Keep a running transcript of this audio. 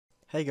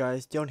Hey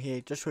guys, Dion here,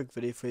 just a quick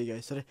video for you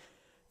guys today.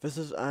 This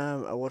is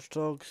a Watch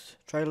Dogs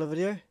trailer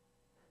video.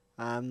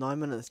 9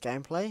 minutes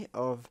gameplay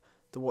of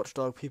the Watch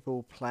Dogs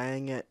people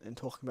playing it and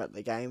talking about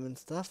the game and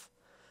stuff.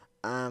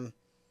 I'm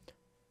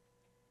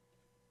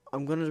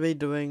going to be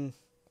doing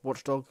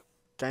Watch Dogs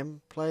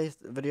gameplay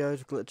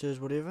videos, glitches,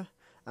 whatever.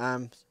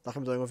 Like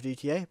I'm doing with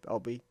GTA. I'll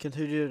be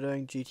continue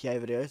doing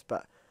GTA videos,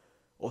 but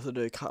also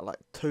do cut like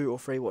 2 or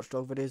 3 Watch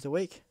Dogs videos a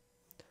week.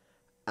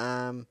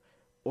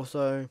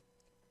 Also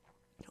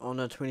on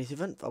the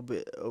 27th, I'll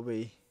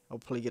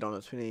probably get on the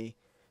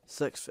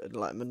 26th at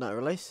like midnight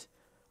release.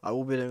 I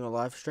will be doing a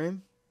live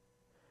stream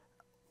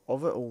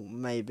of it, or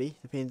maybe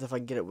depends if I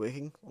can get it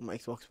working on my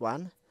Xbox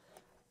One.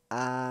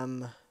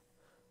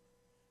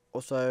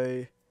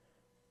 Also,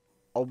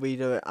 I'll be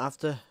doing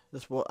after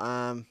this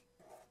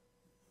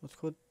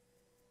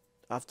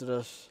after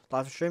this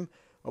live stream.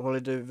 I'll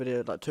probably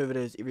do like 2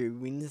 videos every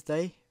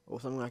Wednesday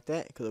or something like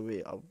that, because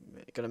I'm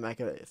gonna make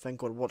a thing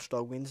called Watch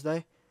Dog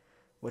Wednesday,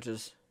 which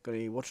is gonna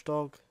be Watch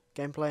Dog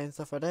gameplay and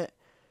stuff like that.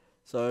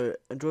 So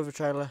enjoy the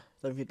trailer.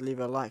 Don't forget to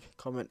leave a like,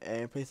 comment,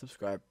 and please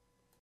subscribe.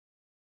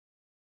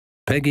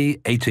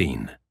 Peggy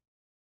 18.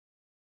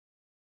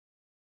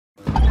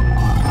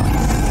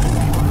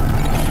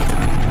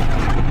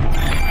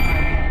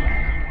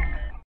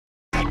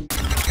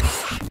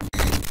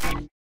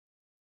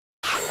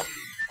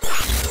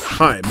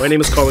 Hi, my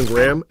name is Colin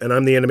Graham, and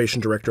I'm the animation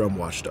director on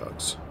Watch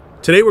Dogs.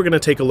 Today we're going to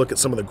take a look at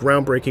some of the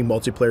groundbreaking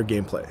multiplayer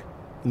gameplay.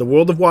 In the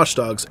world of Watch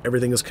Dogs,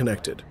 everything is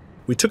connected.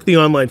 We took the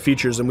online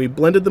features and we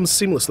blended them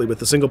seamlessly with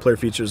the single-player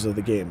features of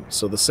the game.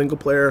 So the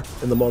single-player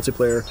and the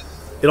multiplayer,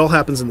 it all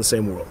happens in the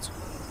same world.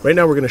 Right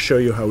now we're going to show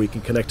you how we can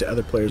connect to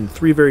other players in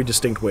 3 very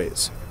distinct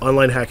ways: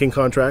 online hacking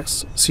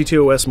contracts,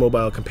 CTOS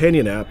mobile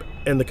companion app,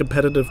 and the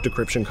competitive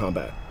decryption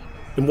combat.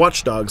 In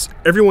Watch Dogs,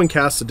 everyone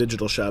casts a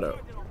digital shadow.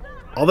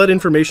 All that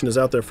information is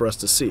out there for us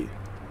to see.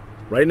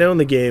 Right now in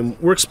the game,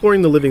 we're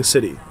exploring the living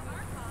city.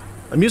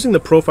 I'm using the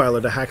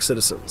profiler to hack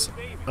citizens.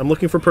 I'm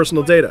looking for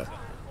personal data.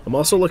 I'm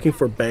also looking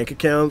for bank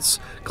accounts,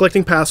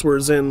 collecting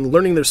passwords, and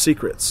learning their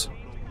secrets.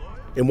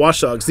 In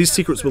Watch Dogs, these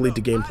secrets will lead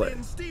to gameplay.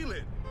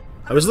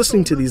 I was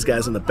listening to these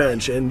guys on the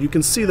bench, and you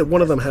can see that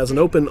one of them has an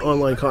open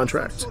online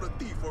contract.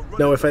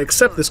 Now, if I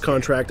accept this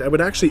contract, I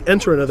would actually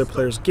enter another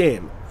player's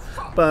game,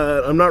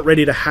 but I'm not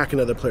ready to hack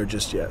another player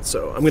just yet,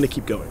 so I'm going to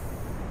keep going.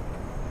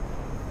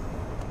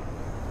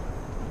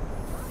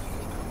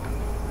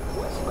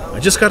 I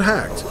just got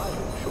hacked.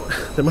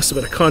 There must have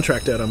been a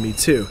contract out on me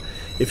too.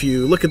 If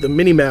you look at the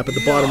mini-map at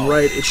the bottom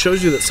right, it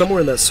shows you that somewhere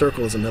in that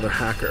circle is another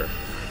hacker.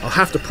 I'll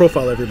have to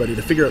profile everybody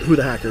to figure out who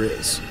the hacker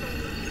is.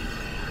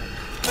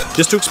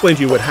 Just to explain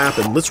to you what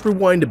happened, let's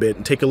rewind a bit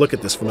and take a look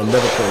at this from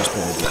another player's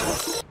point of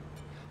view.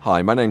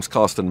 Hi, my name's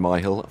Carsten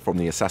Myhill from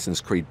the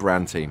Assassin's Creed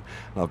brand team,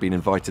 and I've been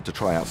invited to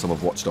try out some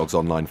of Watch Dogs'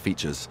 online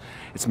features.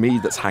 It's me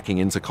that's hacking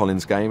into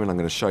Colin's game, and I'm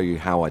going to show you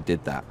how I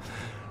did that.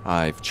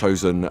 I've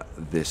chosen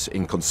this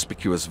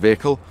inconspicuous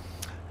vehicle,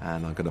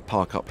 and I'm going to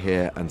park up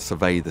here and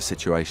survey the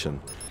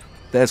situation.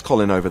 There's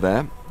Colin over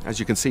there. As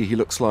you can see, he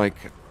looks like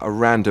a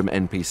random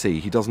NPC.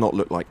 He does not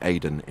look like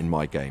Aiden in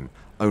my game.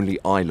 Only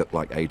I look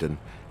like Aiden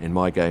in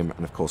my game,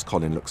 and of course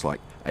Colin looks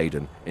like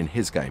Aiden in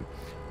his game.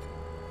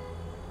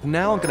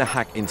 Now I'm going to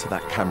hack into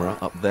that camera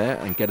up there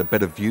and get a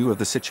better view of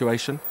the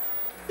situation.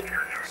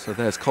 So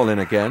there's Colin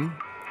again.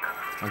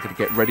 I'm going to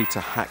get ready to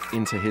hack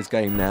into his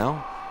game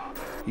now.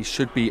 He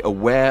should be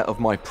aware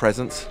of my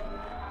presence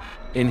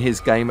in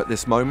his game at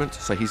this moment,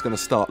 so he's going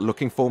to start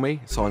looking for me,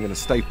 so I'm going to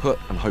stay put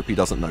and hope he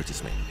doesn't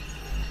notice me.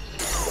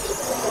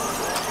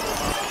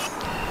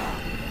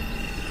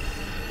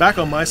 Back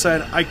on my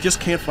side, I just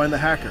can't find the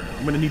hacker.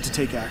 I'm going to need to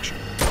take action.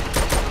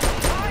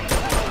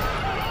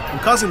 I'm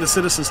causing the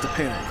citizens to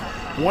panic.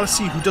 I want to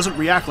see who doesn't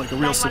react like a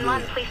real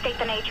civilian.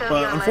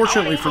 But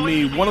unfortunately for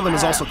me, one of them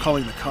is also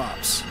calling the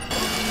cops.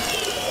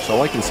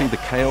 So I can see the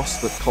chaos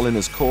that Colin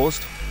has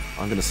caused.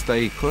 I'm going to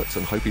stay put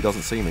and hope he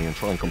doesn't see me and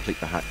try and complete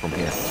the hack from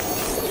here.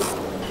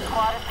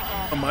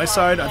 On my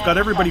side, I've got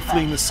everybody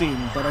fleeing the scene,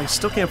 but I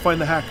still can't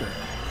find the hacker.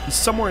 He's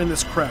somewhere in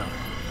this crowd.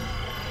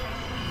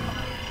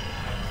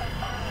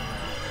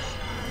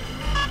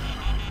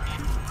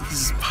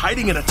 He's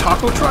hiding in a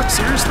taco truck?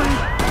 Seriously?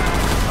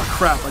 Oh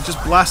crap, I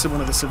just blasted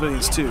one of the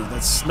civilians too.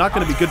 That's not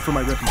going to be good for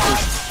my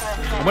reputation.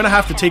 I'm going to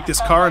have to take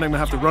this car and I'm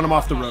going to have to run him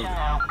off the road. Be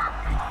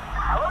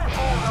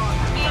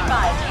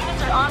advised,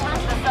 units are en route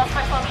to the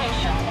suspect's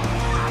location.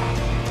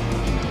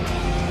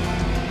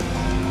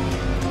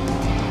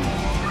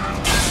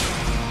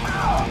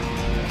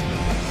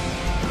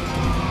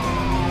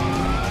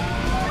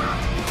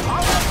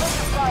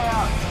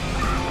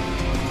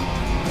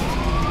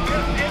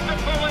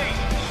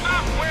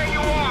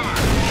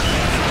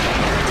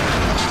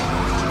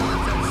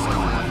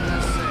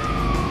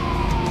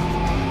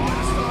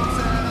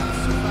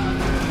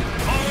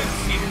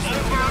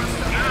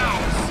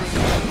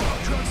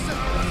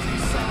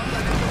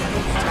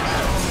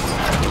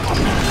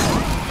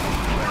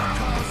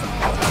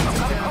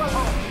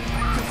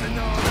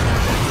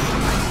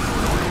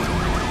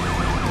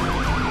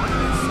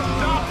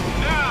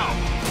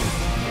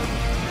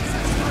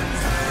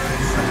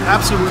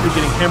 absolutely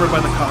getting hammered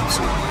by the cops.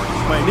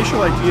 My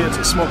initial idea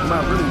to smoke them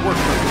out really worked,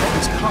 but with all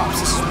these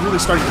cops, this is really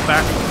starting to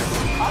backfire.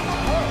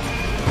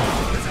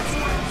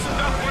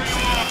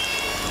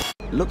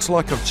 Looks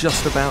like I've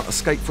just about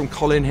escaped from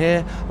Colin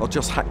here. I'll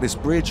just hack this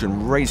bridge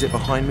and raise it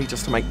behind me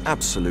just to make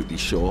absolutely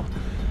sure.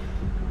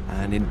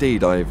 And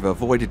indeed, I've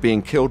avoided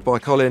being killed by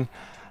Colin,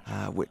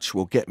 which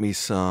will get me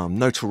some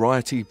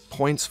notoriety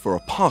points for a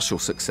partial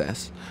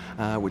success,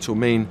 which will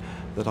mean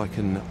that I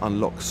can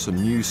unlock some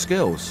new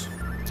skills.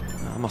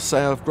 I must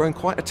say I've grown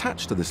quite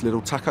attached to this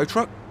little taco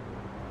truck.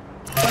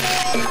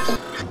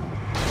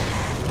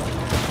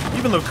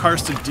 Even though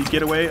Karsten did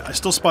get away, I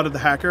still spotted the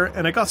hacker,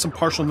 and I got some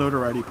partial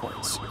notoriety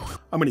points.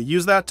 I'm going to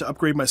use that to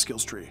upgrade my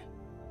skills tree.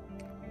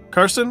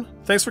 Karsten,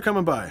 thanks for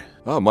coming by.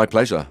 Oh, my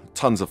pleasure.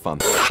 Tons of fun.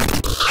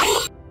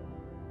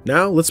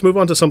 Now, let's move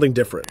on to something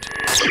different.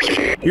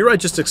 Here I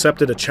just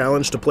accepted a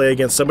challenge to play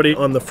against somebody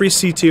on the free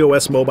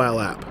CTOS mobile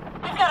app.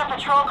 We've got a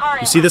patrol car.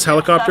 You see this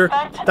helicopter?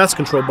 That's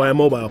controlled by a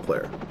mobile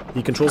player.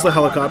 He controls the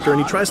helicopter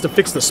and he tries to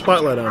fix the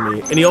spotlight on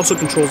me, and he also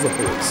controls the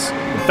police.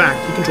 In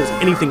fact, he controls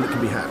anything that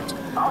can be hacked.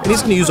 And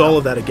he's going to use all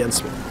of that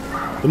against me.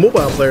 The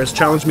mobile player has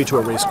challenged me to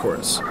a race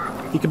course.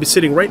 He could be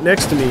sitting right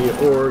next to me,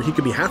 or he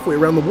could be halfway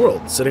around the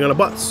world, sitting on a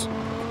bus.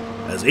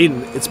 As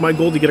Aiden, it's my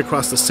goal to get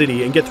across the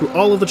city and get through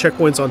all of the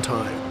checkpoints on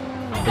time.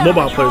 The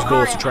mobile player's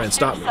goal is to try and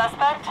stop me.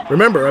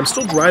 Remember, I'm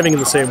still driving in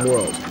the same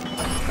world.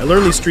 I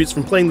learned these streets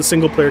from playing the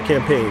single-player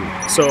campaign,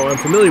 so I'm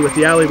familiar with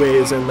the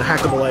alleyways and the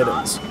hackable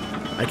items.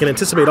 I can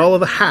anticipate all of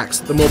the hacks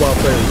that the mobile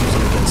player is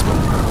using against me.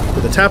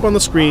 With a tap on the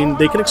screen,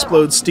 they can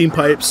explode steam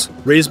pipes,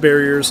 raise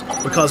barriers,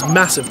 and cause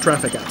massive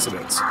traffic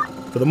accidents.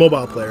 For the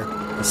mobile player,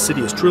 the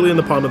city is truly in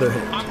the palm of their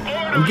hand.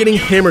 I'm getting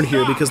hammered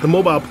here because the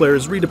mobile player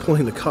is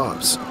redeploying the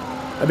cops.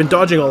 I've been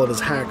dodging all of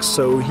his hacks,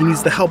 so he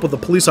needs the help of the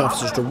police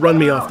officers to run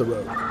me off the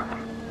road.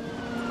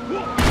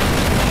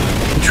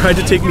 He tried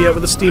to take me out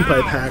with a steam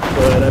pipe hack,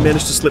 but I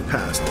managed to slip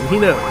past, and he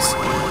knows.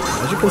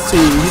 As you can see,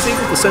 he's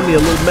able to send me a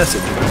little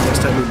message the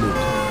next time we meet.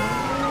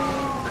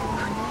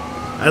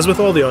 As with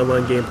all the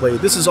online gameplay,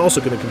 this is also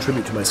going to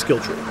contribute to my skill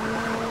tree.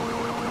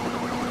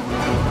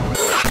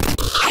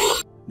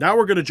 Now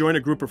we're going to join a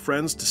group of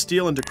friends to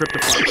steal and decrypt a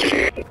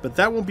file. But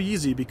that won't be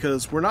easy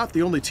because we're not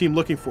the only team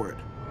looking for it.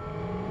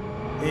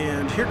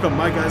 And here come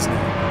my guys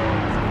now.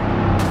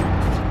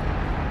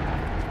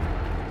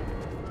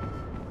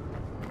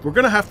 We're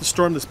going to have to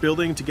storm this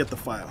building to get the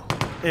file.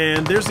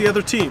 And there's the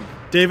other team.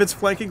 David's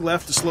flanking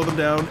left to slow them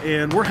down,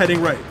 and we're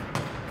heading right.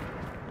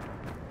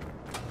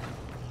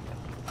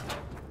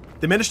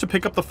 They managed to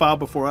pick up the file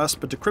before us,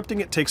 but decrypting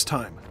it takes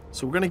time.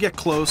 So we're going to get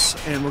close,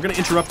 and we're going to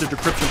interrupt the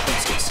decryption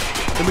process.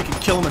 Then we can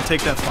kill them and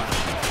take that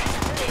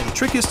file. And the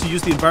trick is to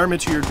use the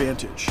environment to your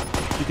advantage.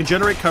 You can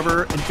generate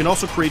cover, and you can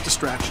also create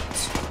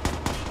distractions.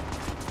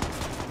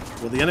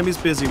 While the enemy's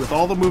busy with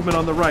all the movement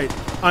on the right,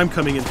 I'm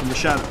coming in from the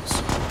shadows.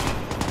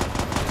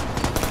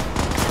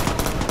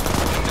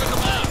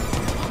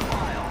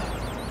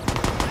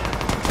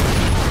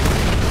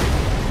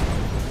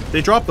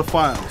 They dropped the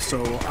file,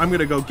 so I'm going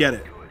to go get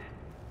it.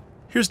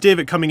 Here's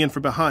David coming in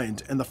from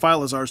behind, and the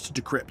file is ours to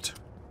decrypt.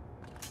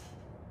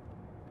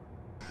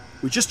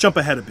 We just jump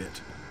ahead a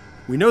bit.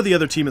 We know the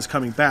other team is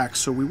coming back,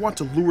 so we want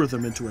to lure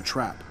them into a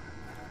trap.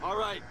 All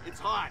right, it's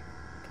hot.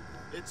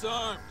 It's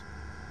armed.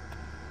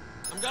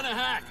 I'm gonna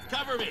hack.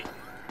 Cover me.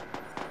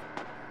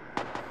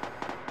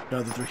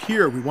 Now that they're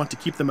here, we want to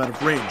keep them out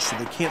of range so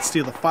they can't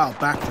steal the file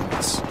back from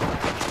us.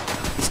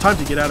 It's time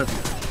to get out of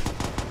here.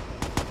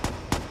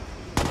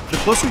 The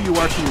closer you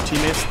are to your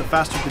teammates, the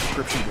faster the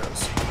decryption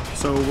goes.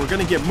 So we're going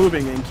to get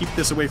moving and keep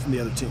this away from the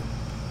other team.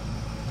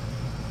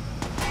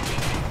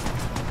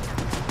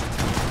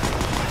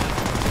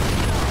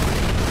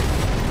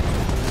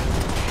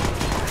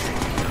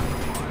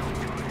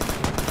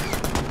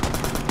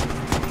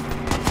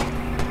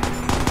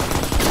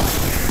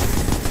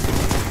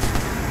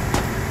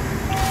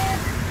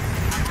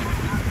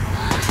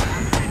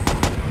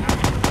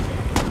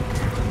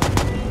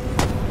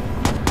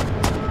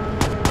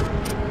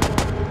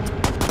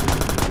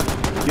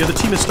 The other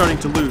team is starting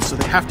to lose, so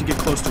they have to get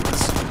close to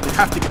us. They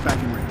have to get back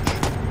in range.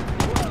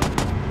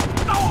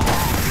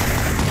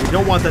 We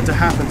don't want that to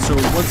happen, so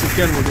once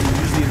again we're going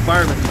to use the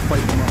environment to fight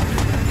them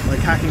off. Like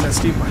hacking that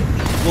steam pipe.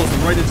 Blows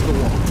them right into the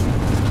wall.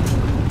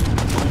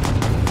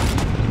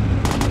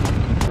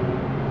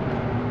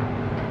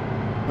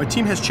 My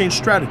team has changed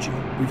strategy.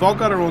 We've all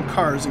got our own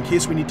cars in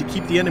case we need to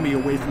keep the enemy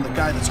away from the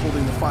guy that's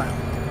holding the file.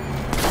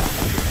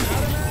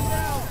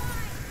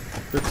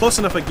 They're close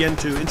enough again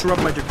to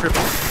interrupt my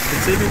decryption,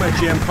 and saving my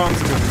jam comms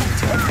ability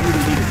to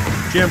really need it.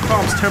 Jam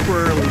comms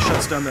temporarily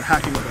shuts down their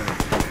hacking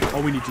ability.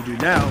 All we need to do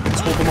now is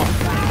hold them off.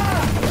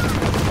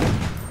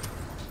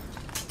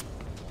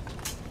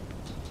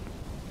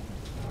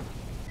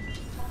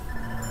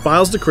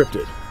 Files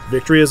decrypted.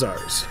 Victory is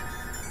ours.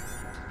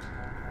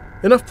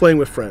 Enough playing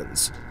with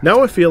friends.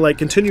 Now I feel like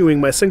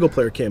continuing my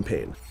single-player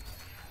campaign.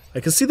 I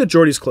can see that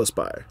Jordy's close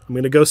by. I'm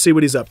going to go see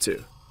what he's up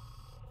to.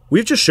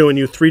 We've just shown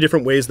you 3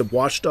 different ways that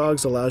Watch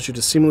Dogs allows you to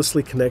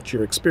seamlessly connect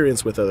your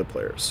experience with other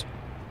players.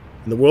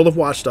 In the world of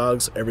Watch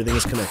Dogs, everything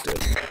is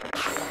connected.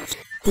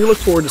 We look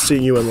forward to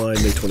seeing you online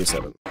May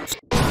 27th.